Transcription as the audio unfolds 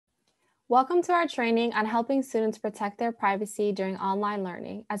Welcome to our training on helping students protect their privacy during online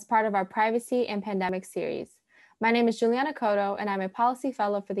learning as part of our Privacy and Pandemic series. My name is Juliana Cotto, and I'm a Policy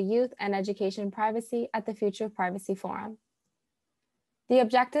Fellow for the Youth and Education Privacy at the Future of Privacy Forum. The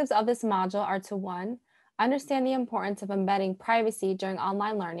objectives of this module are to 1, understand the importance of embedding privacy during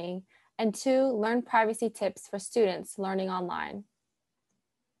online learning, and 2, learn privacy tips for students learning online.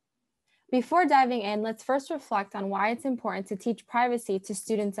 Before diving in, let's first reflect on why it's important to teach privacy to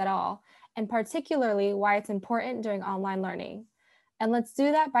students at all, and particularly why it's important during online learning. And let's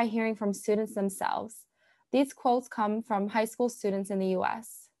do that by hearing from students themselves. These quotes come from high school students in the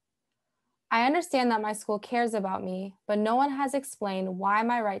US. I understand that my school cares about me, but no one has explained why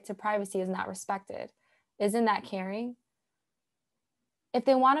my right to privacy is not respected. Isn't that caring? If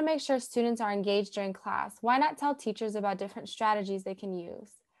they want to make sure students are engaged during class, why not tell teachers about different strategies they can use?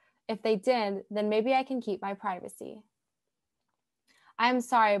 If they did, then maybe I can keep my privacy. I am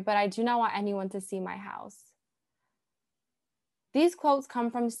sorry, but I do not want anyone to see my house. These quotes come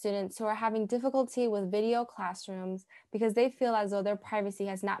from students who are having difficulty with video classrooms because they feel as though their privacy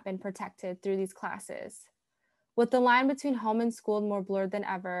has not been protected through these classes. With the line between home and school more blurred than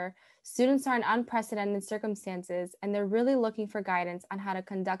ever, students are in unprecedented circumstances, and they're really looking for guidance on how to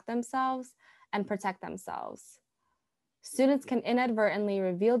conduct themselves and protect themselves. Students can inadvertently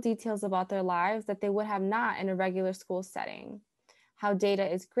reveal details about their lives that they would have not in a regular school setting. How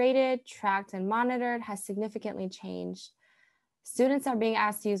data is graded, tracked, and monitored has significantly changed. Students are being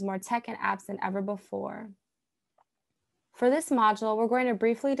asked to use more tech and apps than ever before. For this module, we're going to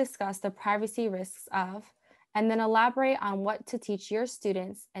briefly discuss the privacy risks of, and then elaborate on what to teach your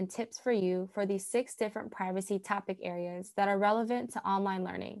students and tips for you for these 6 different privacy topic areas that are relevant to online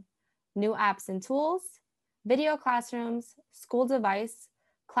learning: new apps and tools, video classrooms, school device,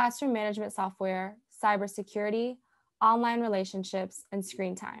 classroom management software, cybersecurity, online relationships, and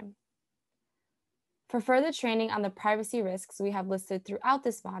screen time. For further training on the privacy risks we have listed throughout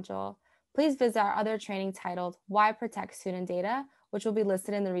this module, please visit our other training titled Why Protect Student Data, which will be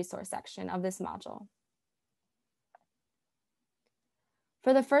listed in the resource section of this module.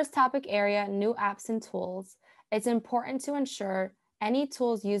 For the first topic area, new apps and tools, it's important to ensure any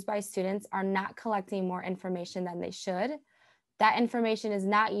tools used by students are not collecting more information than they should, that information is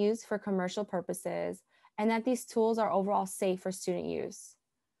not used for commercial purposes, and that these tools are overall safe for student use.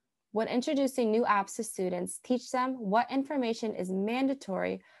 When introducing new apps to students, teach them what information is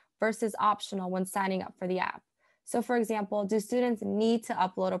mandatory versus optional when signing up for the app. So for example, do students need to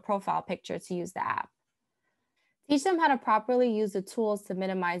upload a profile picture to use the app? Teach them how to properly use the tools to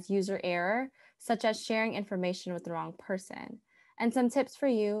minimize user error, such as sharing information with the wrong person. And some tips for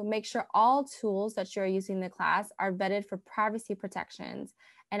you: make sure all tools that you're using in the class are vetted for privacy protections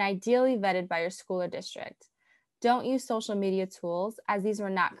and ideally vetted by your school or district. Don't use social media tools, as these were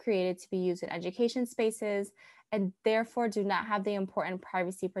not created to be used in education spaces and therefore do not have the important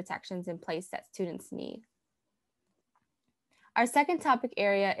privacy protections in place that students need. Our second topic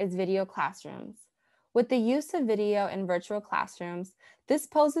area is video classrooms. With the use of video in virtual classrooms, this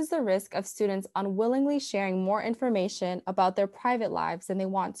poses the risk of students unwillingly sharing more information about their private lives than they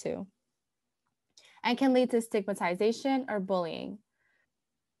want to, and can lead to stigmatization or bullying.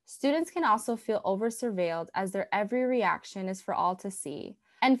 Students can also feel over-surveilled as their every reaction is for all to see.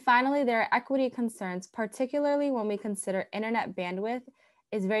 And finally, there are equity concerns, particularly when we consider internet bandwidth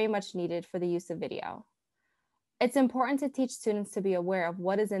is very much needed for the use of video. It's important to teach students to be aware of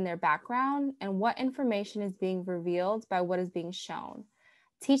what is in their background and what information is being revealed by what is being shown.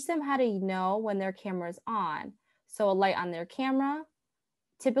 Teach them how to know when their camera is on. So a light on their camera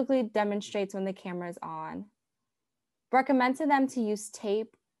typically demonstrates when the camera is on. Recommend to them to use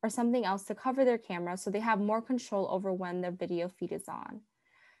tape or something else to cover their camera so they have more control over when their video feed is on.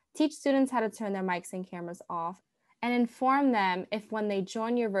 Teach students how to turn their mics and cameras off, and inform them if when they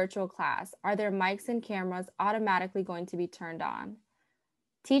join your virtual class, are their mics and cameras automatically going to be turned on.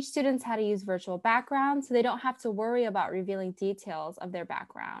 Teach students how to use virtual backgrounds so they don't have to worry about revealing details of their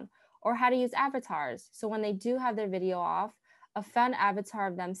background, or how to use avatars so when they do have their video off, a fun avatar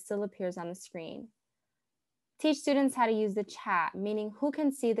of them still appears on the screen. Teach students how to use the chat, meaning who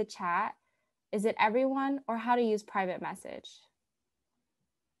can see the chat, is it everyone, or how to use private message.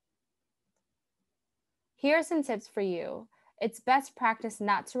 Here are some tips for you. It's best practice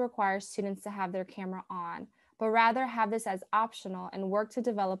not to require students to have their camera on, but rather have this as optional and work to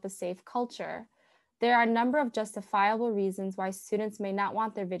develop a safe culture. There are a number of justifiable reasons why students may not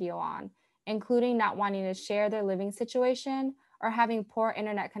want their video on, including not wanting to share their living situation or having poor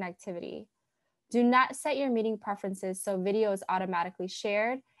internet connectivity. Do not set your meeting preferences so video is automatically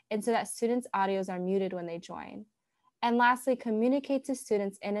shared and so that students' audios are muted when they join. And lastly, communicate to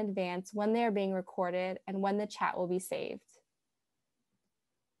students in advance when they are being recorded and when the chat will be saved.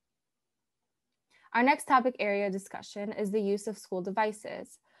 Our next topic area discussion is the use of school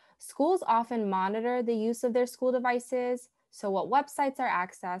devices. Schools often monitor the use of their school devices, so what websites are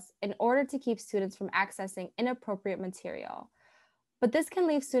accessed, in order to keep students from accessing inappropriate material. But this can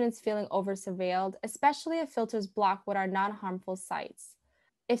leave students feeling over-surveilled, especially if filters block what are non-harmful sites.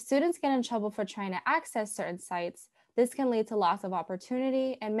 If students get in trouble for trying to access certain sites, this can lead to loss of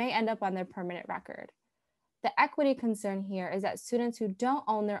opportunity and may end up on their permanent record. The equity concern here is that students who don't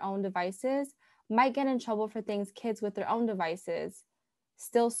own their own devices might get in trouble for things kids with their own devices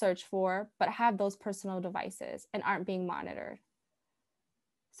still search for, but have those personal devices and aren't being monitored.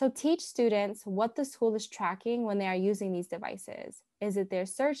 So teach students what the school is tracking when they are using these devices. Is it their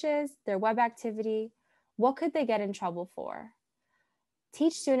searches, their web activity? What could they get in trouble for?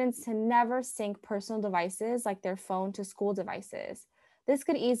 Teach students to never sync personal devices like their phone to school devices. This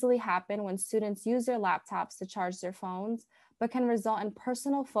could easily happen when students use their laptops to charge their phones, but can result in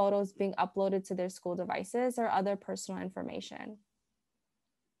personal photos being uploaded to their school devices or other personal information.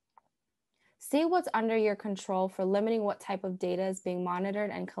 See what's under your control for limiting what type of data is being monitored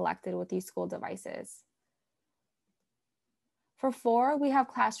and collected with these school devices. For 4, we have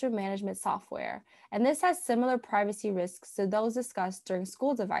classroom management software, and this has similar privacy risks to those discussed during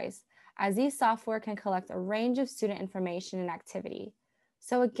school device, as these software can collect a range of student information and activity.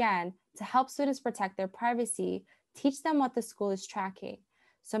 So again, to help students protect their privacy, teach them what the school is tracking.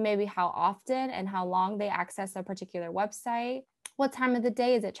 So maybe how often and how long they access a particular website. What time of the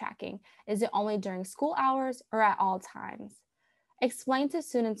day is it tracking? Is it only during school hours or at all times? Explain to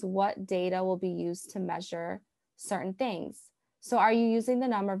students what data will be used to measure certain things. So are you using the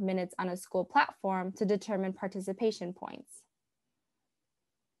number of minutes on a school platform to determine participation points?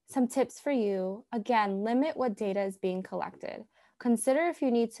 Some tips for you. Again, limit what data is being collected. Consider if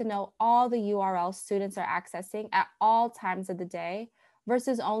you need to know all the URLs students are accessing at all times of the day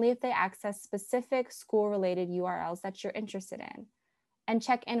versus only if they access specific school-related URLs that you're interested in. And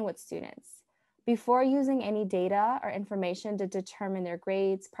check in with students. Before using any data or information to determine their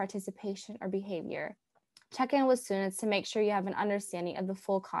grades, participation, or behavior, check in with students to make sure you have an understanding of the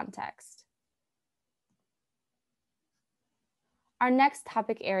full context. Our next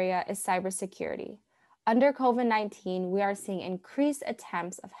topic area is cybersecurity. Under COVID-19, we are seeing increased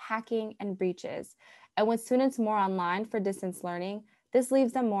attempts of hacking and breaches. And with students more online for distance learning, this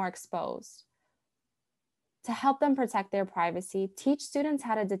leaves them more exposed. To help them protect their privacy, teach students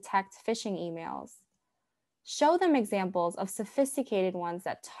how to detect phishing emails. Show them examples of sophisticated ones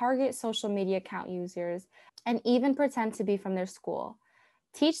that target social media account users and even pretend to be from their school.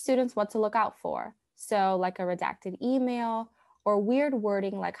 Teach students what to look out for, so like a redacted email or weird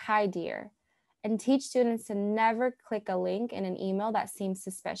wording like "Hi dear," and teach students to never click a link in an email that seems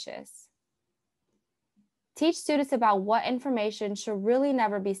suspicious. Teach students about what information should really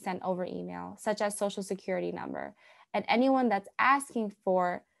never be sent over email, such as social security number, and anyone that's asking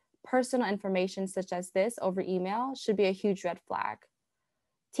for personal information such as this over email should be a huge red flag.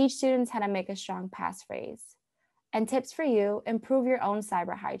 Teach students how to make a strong passphrase. And tips for you, improve your own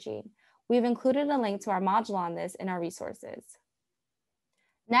cyber hygiene. We've included a link to our module on this in our resources.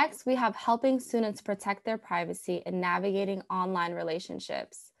 Next, we have helping students protect their privacy and navigating online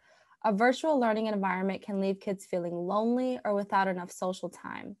relationships. A virtual learning environment can leave kids feeling lonely or without enough social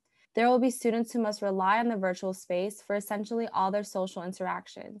time. There will be students who must rely on the virtual space for essentially all their social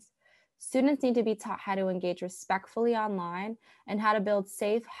interactions. Students need to be taught how to engage respectfully online and how to build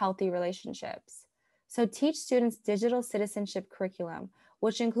safe, healthy relationships. So teach students digital citizenship curriculum,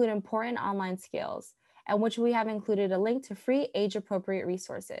 which include important online skills, and which we have included a link to free age-appropriate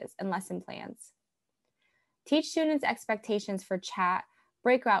resources and lesson plans. Teach students expectations for chat,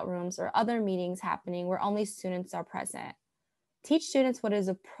 breakout rooms, or other meetings happening where only students are present. Teach students what is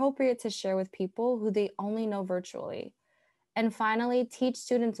appropriate to share with people who they only know virtually. And finally, teach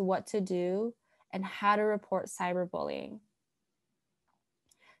students what to do and how to report cyberbullying.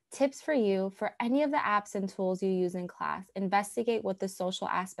 Tips for you: for any of the apps and tools you use in class, investigate what the social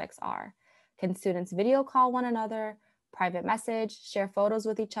aspects are. Can students video call one another, private message, share photos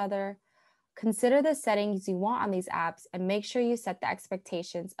with each other? Consider the settings you want on these apps and make sure you set the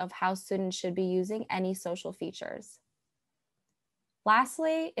expectations of how students should be using any social features.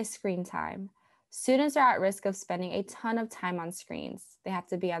 Lastly is screen time. Students are at risk of spending a ton of time on screens. They have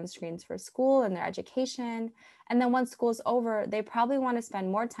to be on screens for school and their education. And then once school's over, they probably want to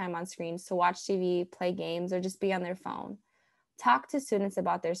spend more time on screens to watch TV, play games, or just be on their phone. Talk to students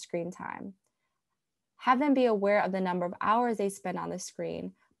about their screen time. Have them be aware of the number of hours they spend on the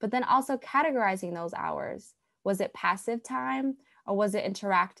screen, but then also categorizing those hours. Was it passive time or was it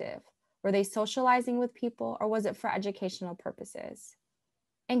interactive? Were they socializing with people or was it for educational purposes?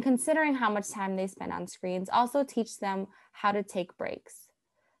 And considering how much time they spend on screens, also teach them how to take breaks.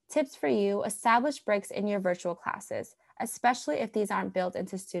 Tips for you: establish breaks in your virtual classes, especially if these aren't built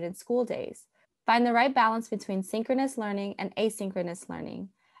into student school days. Find the right balance between synchronous learning and asynchronous learning.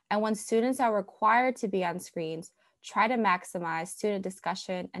 And when students are required to be on screens, try to maximize student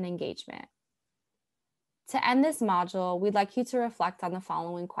discussion and engagement. To end this module, we'd like you to reflect on the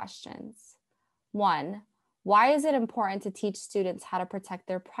following questions. 1. Why is it important to teach students how to protect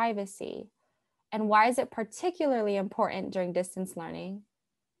their privacy? And why is it particularly important during distance learning?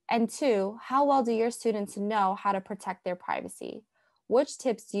 And 2, how well do your students know how to protect their privacy? Which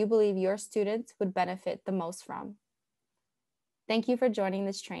tips do you believe your students would benefit the most from? Thank you for joining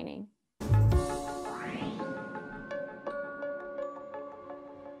this training.